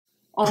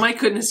Oh my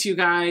goodness, you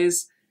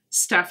guys.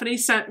 Stephanie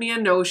sent me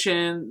a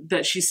notion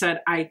that she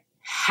said I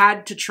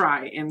had to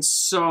try, and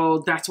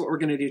so that's what we're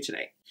going to do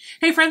today.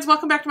 Hey friends,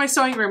 welcome back to my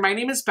sewing room. My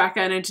name is Becca,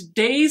 and in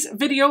today's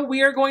video,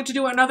 we are going to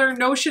do another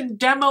Notion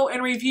demo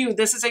and review.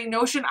 This is a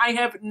Notion I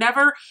have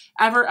never,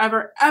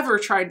 ever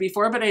tried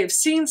before, but I have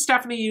seen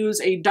Stephanie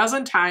use a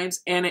dozen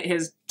times, and it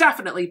has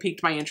definitely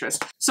piqued my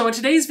interest. So in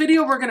today's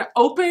video, we're going to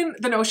open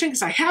the Notion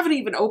because I haven't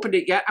even opened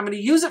it yet. I'm going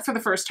to use it for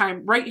the first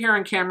time right here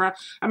on camera.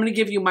 I'm going to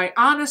give you my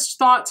honest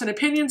thoughts and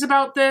opinions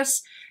about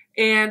this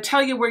and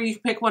tell you where you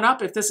can pick one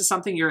up if this is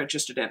something you're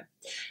interested in.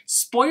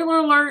 Spoiler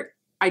alert,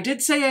 I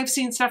did say I've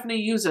seen Stephanie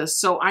use this,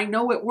 so I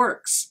know it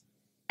works.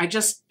 I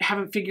just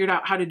haven't figured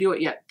out how to do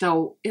it yet,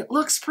 though it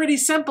looks pretty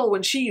simple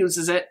when she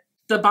uses it.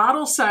 The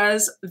bottle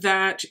says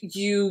that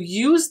you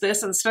use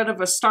this instead of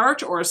a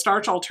starch or a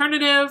starch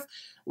alternative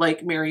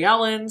like Mary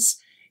Ellen's.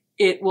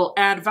 It will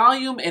add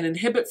volume and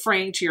inhibit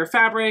fraying to your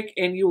fabric,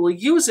 and you will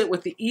use it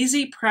with the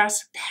Easy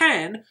Press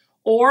pen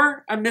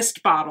or a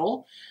mist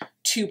bottle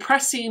to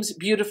press seams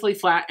beautifully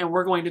flat, and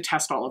we're going to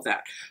test all of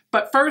that.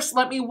 But first,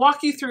 let me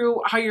walk you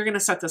through how you're going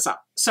to set this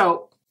up.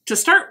 So to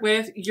start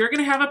with, you're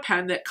going to have a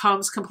pen that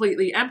comes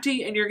completely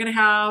empty, and you're going to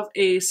have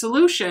a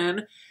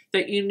solution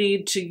that you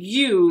need to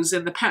use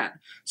in the pen.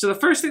 So the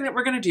first thing that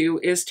we're going to do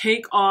is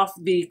take off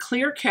the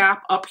clear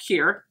cap up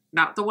here,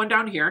 not the one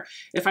down here.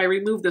 If I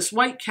remove this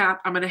white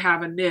cap, I'm going to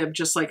have a nib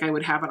just like I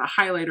would have on a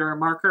highlighter or a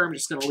marker. I'm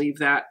just going to leave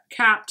that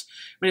capped.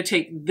 I'm going to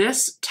take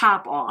this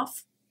top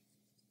off.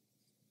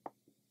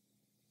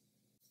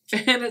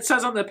 And it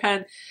says on the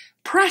pen,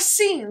 press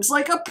seams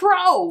like a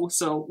pro.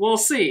 So we'll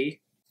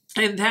see.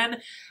 And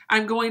then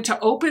I'm going to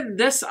open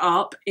this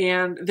up,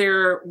 and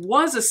there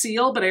was a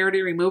seal, but I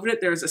already removed it.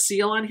 There's a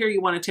seal on here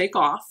you want to take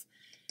off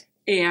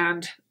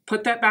and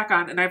put that back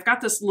on. And I've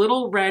got this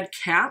little red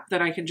cap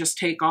that I can just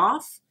take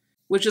off,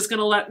 which is going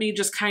to let me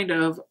just kind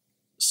of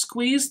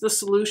squeeze the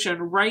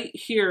solution right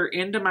here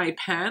into my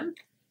pen.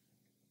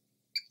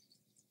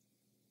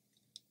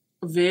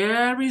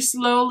 Very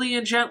slowly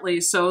and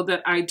gently so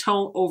that I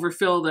don't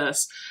overfill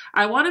this.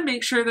 I want to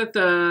make sure that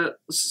the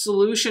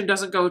solution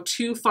doesn't go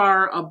too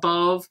far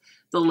above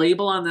the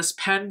label on this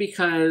pen,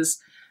 because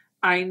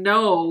I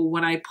know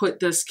when I put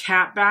this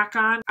cap back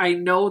on, I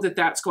know that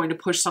that's going to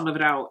push some of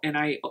it out, and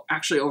I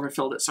actually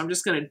overfilled it. So I'm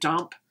just going to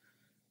dump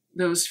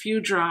those few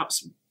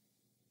drops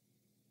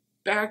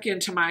back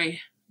into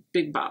my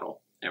big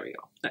bottle. There we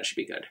go. That should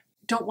be good.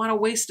 Don't want to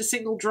waste a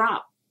single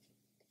drop.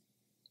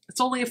 It's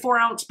only a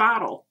 4-ounce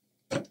bottle.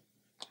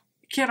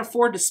 Can't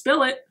afford to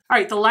spill it. All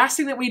right, the last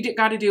thing that we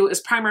got to do is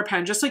prime our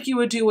pen, just like you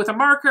would do with a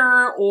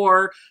marker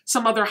or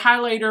some other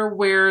highlighter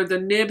where the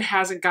nib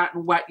hasn't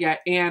gotten wet yet,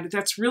 and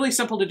that's really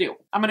simple to do.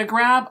 I'm going to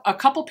grab a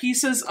couple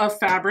pieces of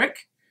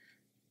fabric,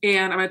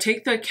 and I'm going to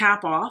take the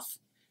cap off.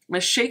 I'm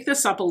going to shake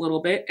this up a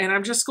little bit, and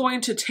I'm just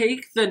going to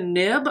take the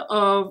nib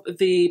of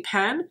the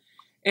pen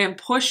and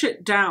push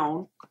it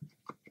down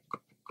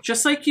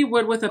just like you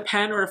would with a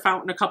pen or a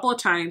fountain a couple of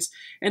times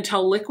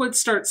until liquid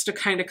starts to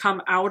kind of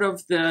come out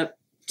of the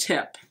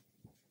tip.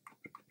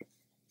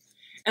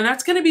 And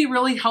that's going to be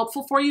really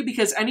helpful for you,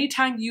 because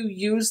anytime you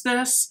use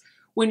this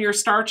when you're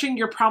starching,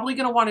 you're probably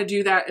going to want to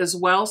do that as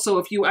well. So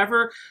if you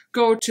ever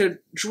go to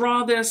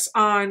draw this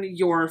on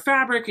your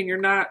fabric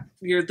and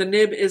the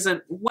nib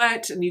isn't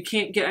wet and you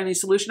can't get any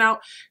solution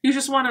out, you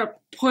just want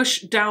to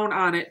push down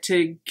on it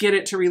to get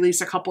it to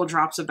release a couple of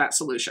drops of that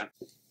solution.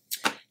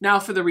 Now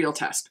for the real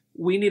test.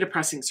 We need a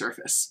pressing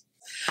surface.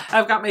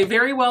 I've got my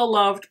very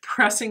well-loved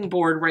pressing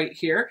board right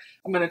here.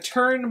 I'm going to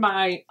turn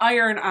my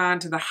iron on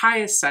to the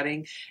highest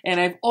setting, and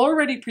I've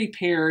already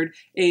prepared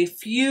a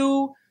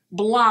few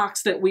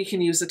blocks that we can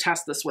use to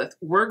test this with.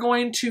 We're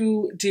going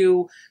to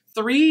do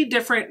 3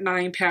 different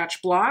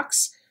 9-patch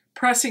blocks,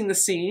 pressing the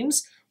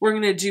seams. We're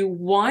going to do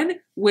one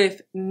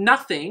with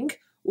nothing,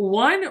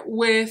 one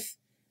with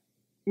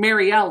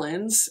Mary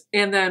Ellen's,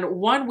 and then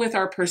one with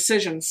our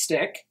precision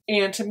stick.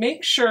 And to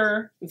make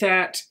sure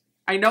that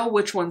I know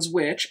which one's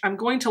which, I'm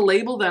going to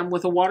label them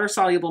with a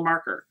water-soluble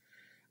marker.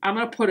 I'm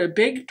going to put a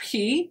big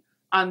P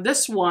on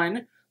this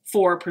one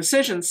for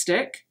precision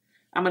stick.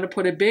 I'm going to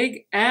put a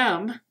big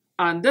M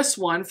on this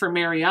one for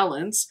Mary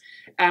Ellen's.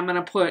 I'm going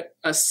to put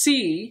a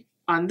C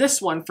on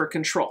this one for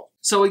control.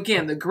 So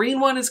again, the green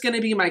one is going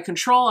to be my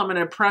control. I'm going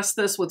to press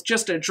this with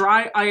just a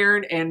dry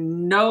iron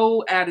and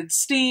no added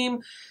steam,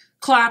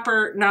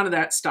 clapper, none of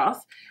that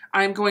stuff.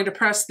 I'm going to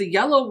press the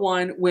yellow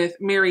one with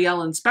Mary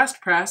Ellen's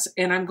Best Press,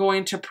 and I'm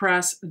going to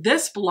press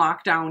this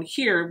block down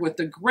here with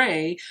the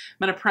gray.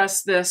 I'm going to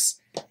press this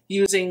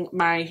using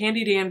my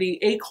handy dandy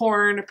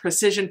Acorn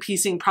precision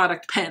piecing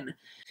product pen.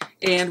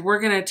 And we're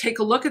going to take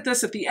a look at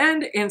this at the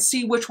end and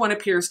see which one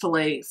appears to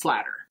lay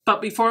flatter.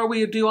 But before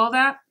we do all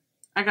that,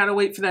 I got to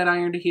wait for that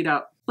iron to heat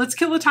up. Let's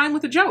kill the time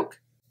with a joke.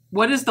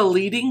 What is the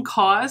leading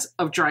cause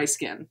of dry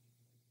skin?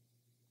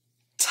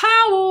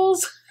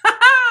 Towels!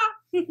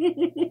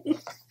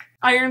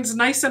 Iron's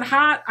nice and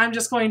hot. I'm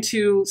just going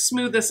to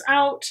smooth this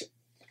out.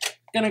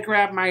 Gonna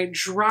grab my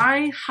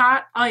dry,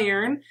 hot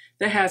iron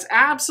that has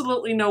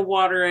absolutely no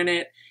water in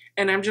it,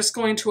 and I'm just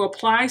going to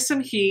apply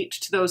some heat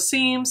to those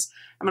seams.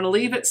 I'm going to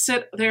leave it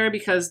sit there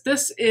because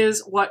this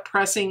is what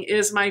pressing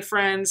is, my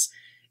friends.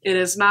 It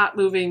is not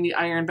moving the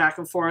iron back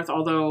and forth,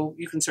 although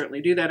you can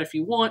certainly do that if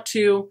you want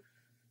to.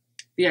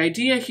 The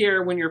idea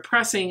here when you're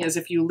pressing is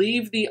if you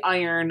leave the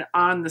iron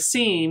on the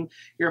seam,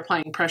 you're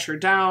applying pressure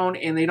down,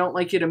 and they don't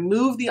like you to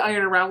move the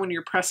iron around when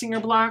you're pressing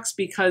your blocks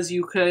because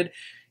you could,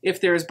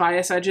 if there's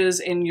bias edges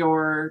in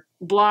your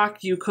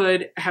block, you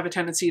could have a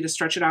tendency to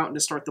stretch it out and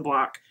distort the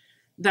block.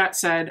 That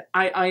said,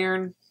 I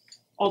iron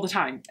all the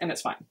time and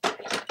it's fine.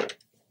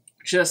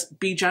 Just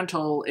be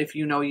gentle if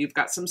you know you've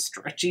got some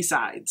stretchy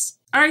sides.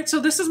 All right, so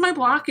this is my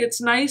block. It's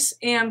nice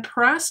and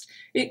pressed.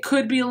 It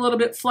could be a little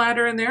bit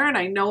flatter in there, and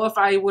I know if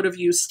I would have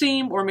used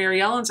steam or Mary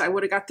Ellen's, I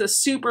would have got this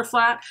super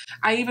flat.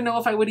 I even know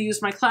if I would have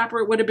used my clapper,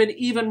 it would have been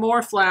even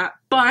more flat,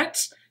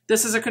 but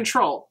this is a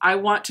control. I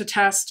want to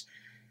test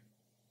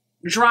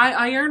dry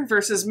iron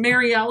versus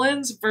Mary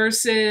Ellen's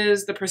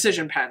versus the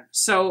precision pen.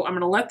 So I'm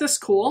gonna let this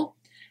cool.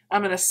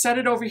 I'm gonna set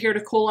it over here to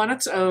cool on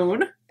its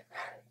own,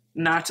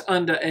 not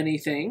under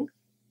anything.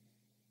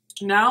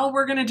 Now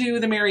we're gonna do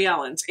the Mary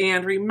Ellen's,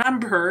 and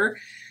remember,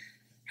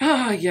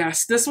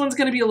 yes, this one's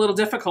gonna be a little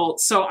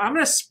difficult. So I'm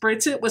gonna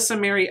spritz it with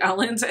some Mary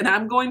Ellen's, and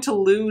I'm going to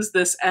lose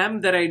this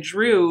M that I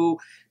drew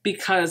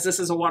because this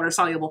is a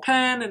water-soluble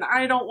pen, and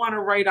I don't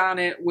wanna write on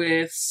it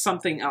with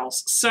something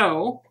else.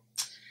 So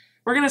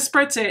we're gonna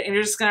spritz it, and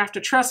you're just gonna have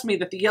to trust me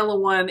that the yellow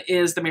one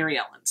is the Mary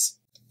Ellen's.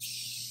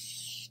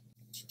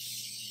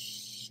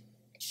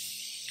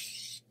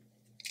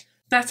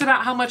 That's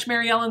about how much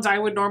Mary Ellen's I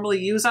would normally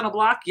use on a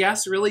block.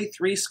 Yes, really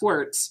 3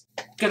 squirts.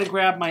 Gonna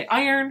grab my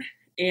iron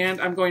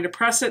and I'm going to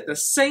press it the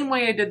same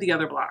way I did the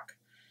other block.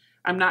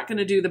 I'm not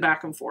gonna do the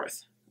back and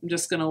forth. I'm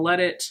just gonna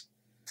let it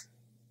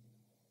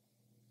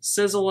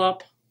sizzle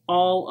up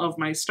all of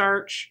my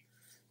starch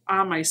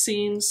on my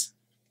seams.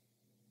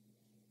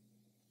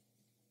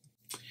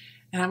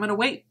 And I'm gonna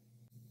wait.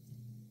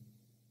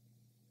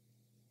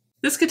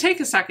 This could take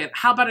a second.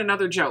 How about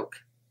another joke?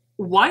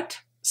 What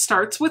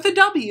starts with a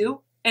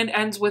W and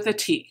ends with a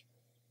T?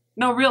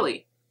 No,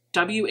 really,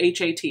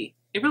 W-H-A-T.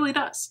 It really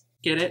does.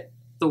 Get it?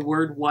 The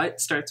word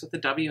what starts with a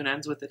W and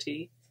ends with a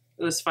T?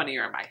 It was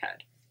funnier in my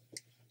head.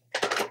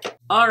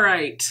 All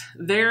right,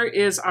 there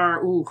is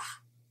our, ooh,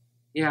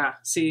 yeah,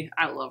 see,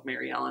 I love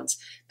Mary Ellen's.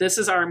 This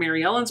is our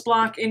Mary Ellen's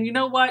block, and you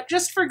know what?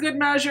 Just for good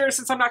measure,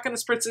 since I'm not gonna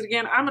spritz it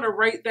again, I'm gonna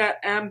write that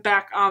M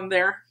back on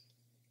there.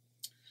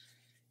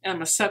 And I'm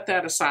gonna set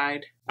that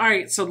aside. All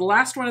right, so the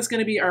last one is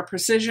gonna be our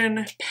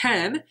precision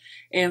pen.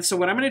 And so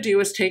what I'm gonna do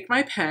is take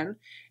my pen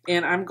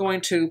and I'm going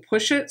to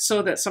push it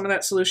so that some of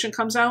that solution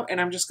comes out, and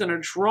I'm just gonna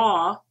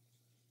draw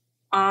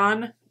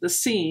on the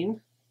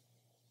seam.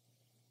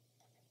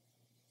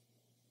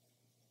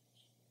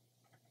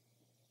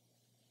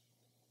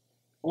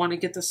 I wanna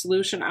get the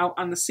solution out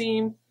on the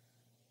seam.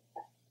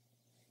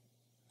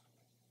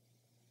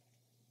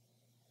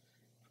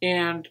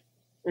 And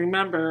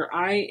remember,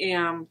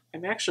 I'm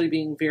actually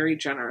being very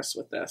generous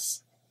with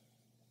this.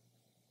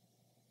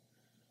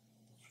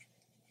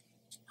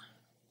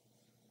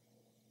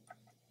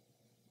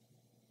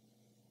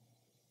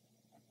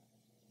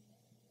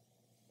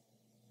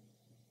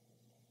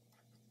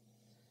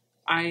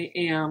 I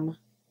am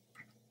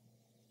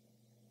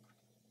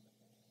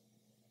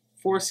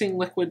forcing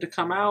liquid to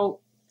come out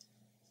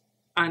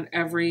on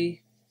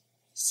every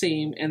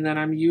seam, and then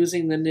I'm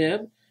using the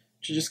nib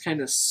to just kind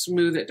of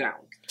smooth it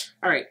down.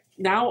 All right,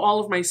 now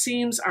all of my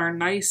seams are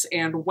nice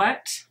and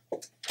wet,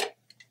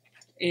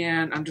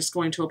 and I'm just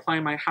going to apply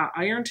my hot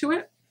iron to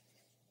it.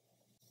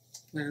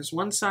 There's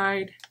one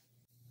side.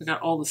 I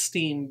got all the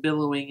steam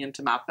billowing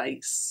into my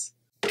face.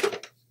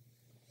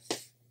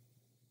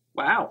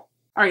 Wow.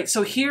 All right,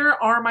 so here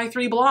are my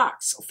 3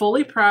 blocks,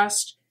 fully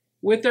pressed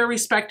with their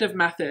respective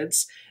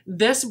methods.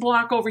 This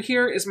block over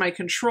here is my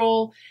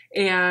control,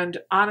 and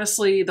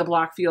honestly, the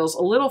block feels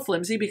a little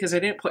flimsy because I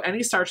didn't put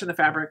any starch in the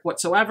fabric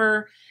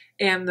whatsoever,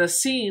 and the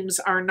seams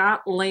are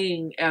not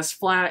laying as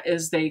flat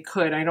as they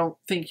could. I don't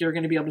think you're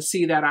going to be able to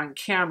see that on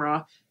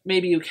camera.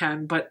 Maybe you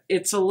can, but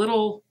it's a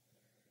little,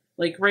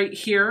 like right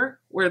here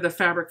where the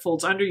fabric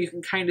folds under, you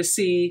can kind of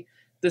see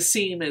the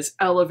seam is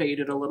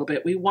elevated a little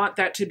bit. We want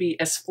that to be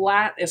as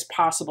flat as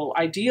possible.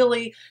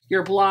 Ideally,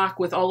 your block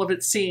with all of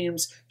its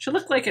seams should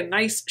look like a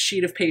nice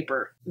sheet of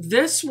paper.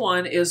 This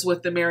one is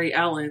with the Mary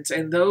Ellen's,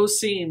 and those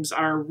seams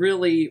are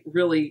really,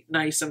 really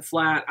nice and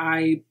flat.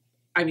 I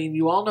mean,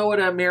 you all know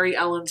what a Mary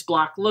Ellen's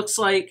block looks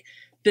like.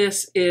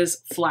 This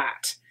is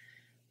flat.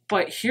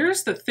 But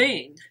here's the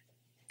thing.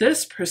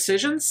 This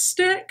precision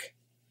stick,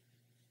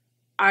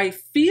 I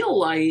feel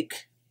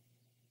like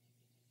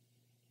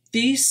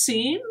these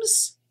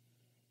seams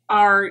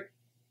are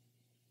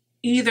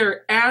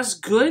either as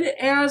good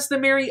as the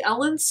Mary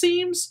Ellen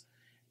seams,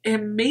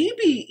 and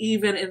maybe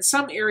even in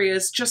some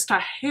areas just a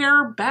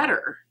hair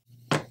better.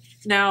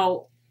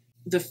 Now,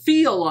 the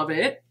feel of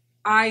it,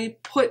 I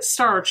put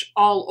starch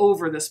all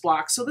over this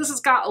block, so this has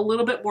got a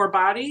little bit more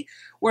body,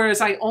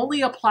 whereas I only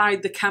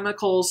applied the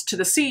chemicals to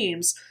the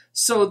seams,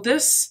 so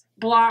this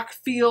block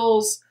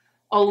feels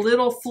a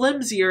little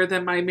flimsier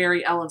than my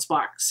Mary Ellen's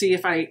block. See,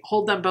 if I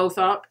hold them both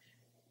up,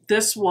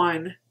 this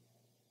one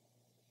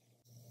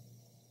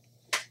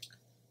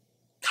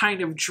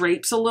kind of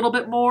drapes a little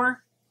bit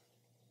more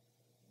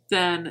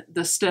than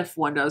the stiff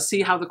one does.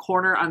 See how the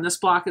corner on this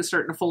block is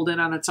starting to fold in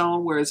on its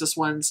own, whereas this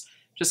one's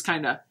just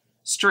kind of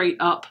straight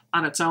up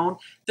on its own.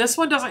 This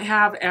one doesn't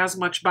have as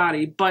much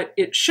body, but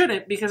it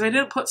shouldn't because I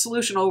didn't put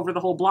solution over the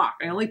whole block.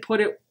 I only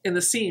put it in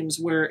the seams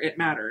where it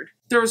mattered.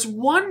 There's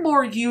one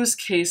more use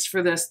case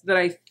for this that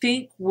I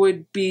think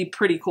would be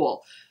pretty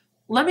cool.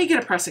 Let me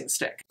get a pressing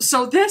stick.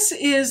 So this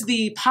is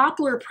the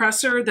poplar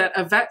presser that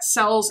Yvette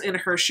sells in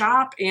her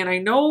shop, and I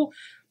know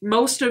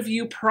most of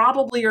you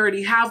probably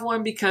already have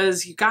one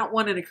because you got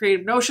one in a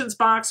Creative Notions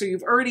box or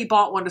you've already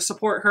bought one to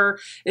support her.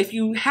 If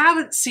you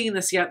haven't seen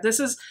this yet, this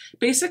is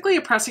basically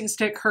a pressing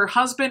stick. Her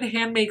husband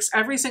hand makes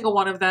every single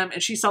one of them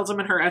and she sells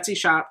them in her Etsy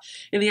shop.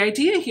 And the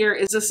idea here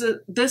is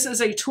this is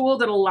a tool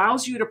that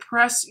allows you to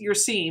press your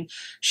seam.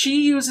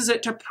 She uses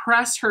it to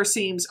press her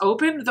seams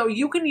open, though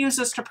you can use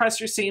this to press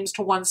your seams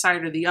to one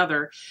side or the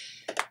other.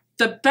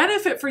 The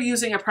benefit for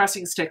using a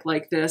pressing stick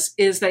like this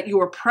is that you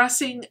are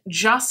pressing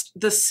just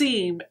the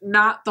seam,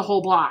 not the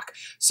whole block.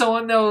 So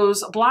in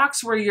those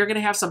blocks where you're going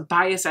to have some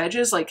bias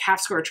edges like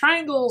half square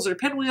triangles or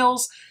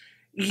pinwheels,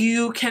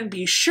 you can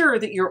be sure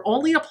that you're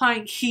only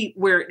applying heat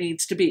where it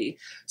needs to be.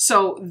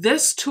 So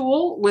this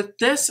tool with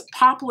this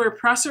poplar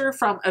presser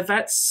from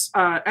Yvette's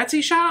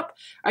Etsy shop,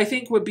 I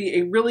think would be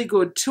a really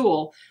good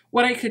tool.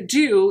 What I could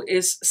do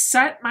is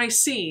set my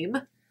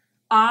seam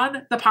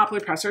on the poplar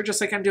presser, just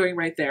like I'm doing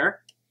right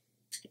there.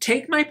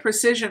 Take my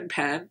precision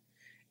pen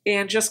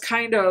and just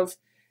kind of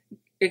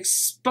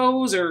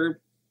expose, or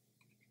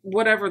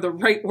whatever the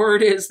right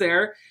word is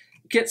there,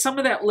 get some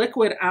of that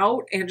liquid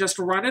out and just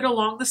run it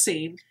along the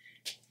seam.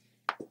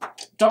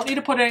 Don't need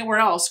to put it anywhere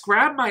else.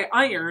 Grab my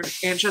iron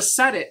and just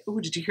set it.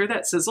 Ooh, did you hear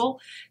that sizzle?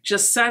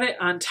 Just set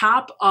it on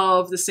top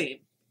of the seam.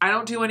 I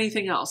don't do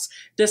anything else.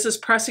 This is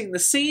pressing the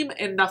seam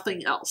and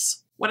nothing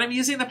else. When I'm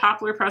using the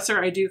poplar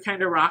presser, I do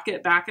kind of rock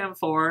it back and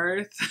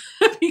forth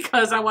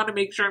because I want to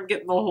make sure I'm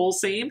getting the whole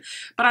seam,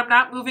 but I'm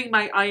not moving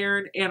my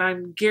iron and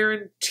I'm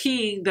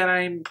guaranteeing that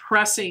I'm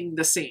pressing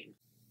the seam.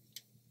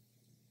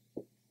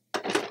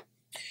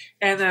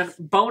 And then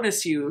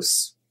bonus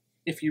use,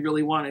 if you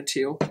really wanted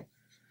to,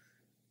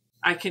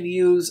 I can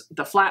use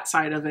the flat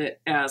side of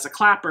it as a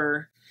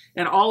clapper.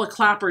 And all a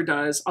clapper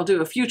does, I'll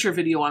do a future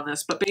video on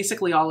this, but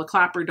basically all a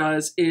clapper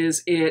does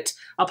is it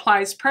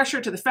applies pressure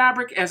to the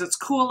fabric as it's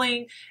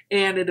cooling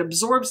and it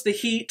absorbs the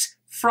heat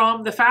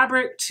from the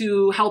fabric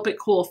to help it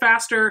cool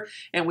faster.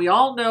 And we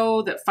all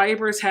know that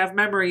fibers have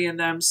memory in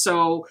them.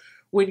 So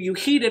when you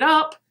heat it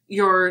up,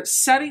 you're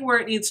setting where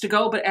it needs to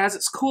go, but as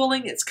it's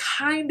cooling, it's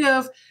kind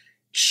of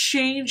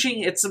changing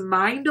its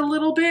mind a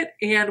little bit.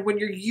 And when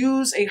you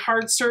use a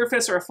hard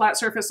surface or a flat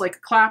surface like a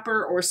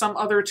clapper or some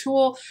other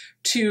tool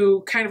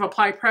to kind of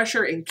apply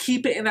pressure and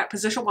keep it in that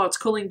position while it's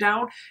cooling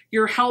down,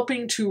 you're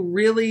helping to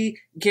really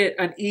get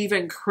an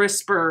even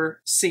crisper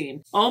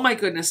seam. Oh my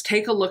goodness,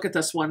 take a look at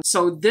this one.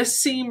 So this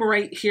seam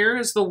right here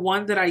is the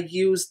one that I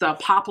use the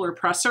poplar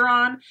presser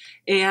on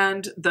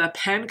and the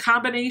pen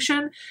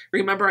combination.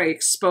 Remember, I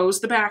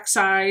exposed the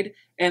backside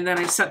and then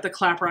I set the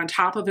clapper on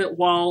top of it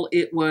while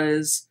it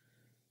was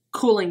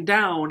cooling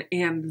down,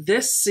 and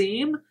this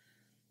seam,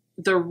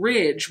 the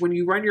ridge, when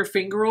you run your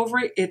finger over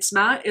it, it's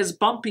not as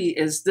bumpy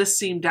as this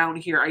seam down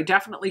here. I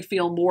definitely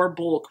feel more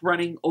bulk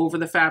running over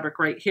the fabric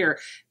right here.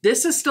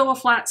 This is still a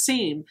flat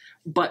seam,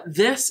 but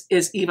this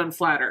is even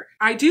flatter.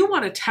 I do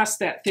want to test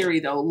that theory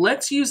though.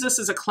 Let's use this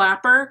as a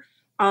clapper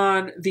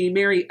on the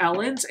Mary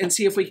Ellen's and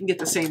see if we can get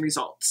the same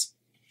results.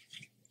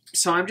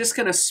 So I'm just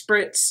going to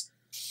spritz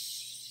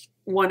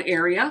one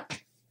area.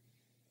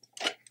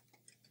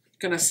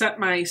 Going to set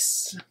my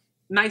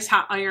nice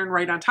hot iron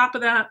right on top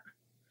of that.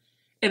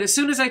 And as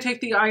soon as I take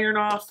the iron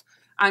off,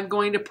 I'm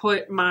going to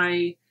put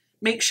my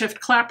makeshift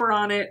clapper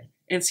on it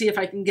and see if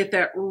I can get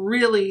that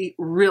really,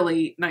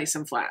 really nice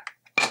and flat.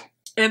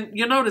 And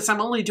you'll notice I'm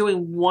only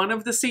doing one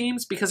of the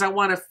seams because I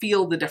want to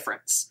feel the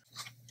difference.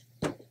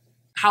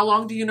 How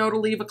long do you know to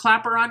leave a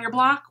clapper on your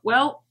block?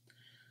 Well,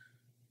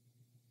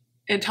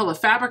 until the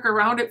fabric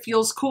around it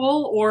feels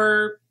cool,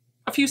 or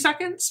a few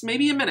seconds,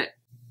 maybe a minute.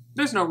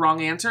 There's no wrong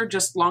answer,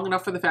 just long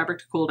enough for the fabric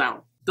to cool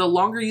down. The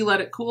longer you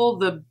let it cool,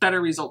 the better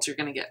results you're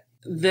going to get.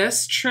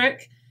 This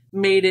trick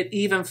made it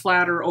even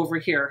flatter over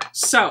here.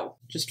 So,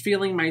 just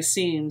feeling my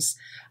seams.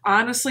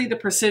 Honestly, the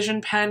precision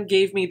pen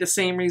gave me the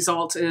same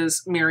result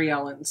as Mary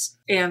Ellen's.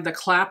 And the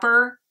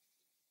clapper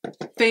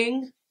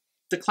thing,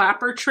 the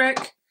clapper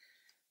trick,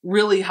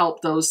 really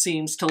helped those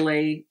seams to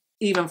lay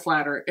even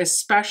flatter,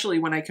 especially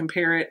when I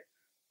compare it,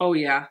 oh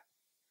yeah,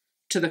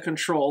 to the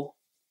control.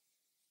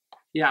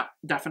 Yeah,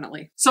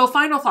 definitely. So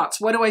final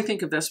thoughts. What do I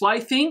think of this? Well, I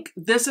think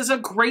this is a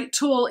great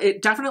tool.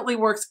 It definitely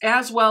works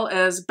as well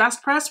as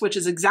Best Press, which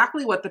is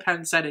exactly what the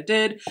pen said it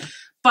did.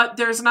 But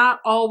there's not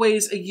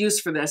always a use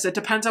for this. It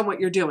depends on what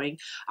you're doing.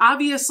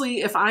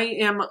 Obviously, if I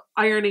am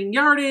ironing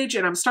yardage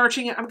and I'm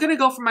starching it, I'm going to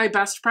go for my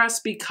Best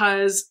Press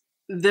because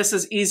this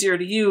is easier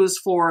to use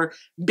for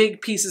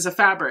big pieces of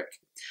fabric.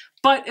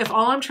 But if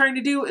all I'm trying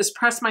to do is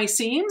press my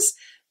seams,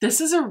 this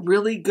is a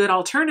really good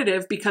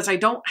alternative because I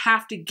don't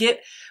have to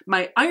get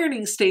my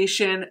ironing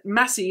station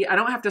messy. I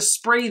don't have to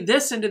spray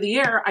this into the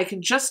air. I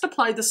can just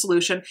apply the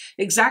solution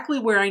exactly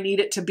where I need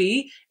it to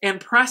be and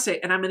press it,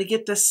 and I'm going to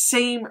get the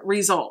same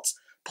results.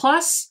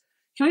 Plus,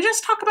 can we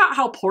just talk about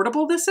how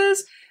portable this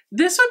is?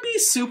 This would be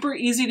super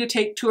easy to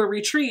take to a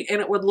retreat, and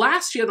it would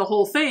last you the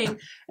whole thing,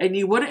 and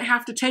you wouldn't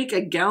have to take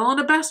a gallon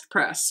of Best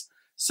Press.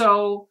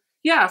 So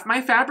yeah, if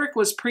my fabric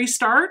was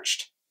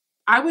pre-starched,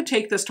 I would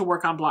take this to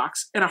work on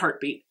blocks in a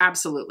heartbeat.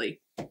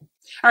 Absolutely.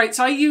 All right,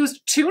 so I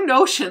used 2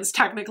 notions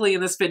technically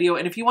in this video,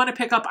 and if you want to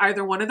pick up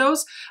either one of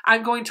those,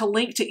 I'm going to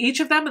link to each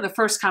of them in the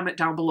first comment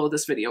down below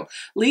this video.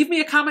 Leave me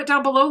a comment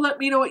down below. Let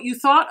me know what you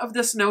thought of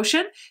this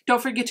notion.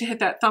 Don't forget to hit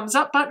that thumbs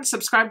up button,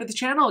 subscribe to the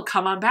channel, and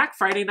come on back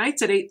Friday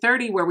nights at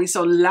 8:30 where we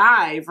sew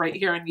live right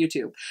here on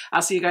YouTube.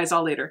 I'll see you guys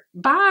all later.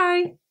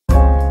 Bye.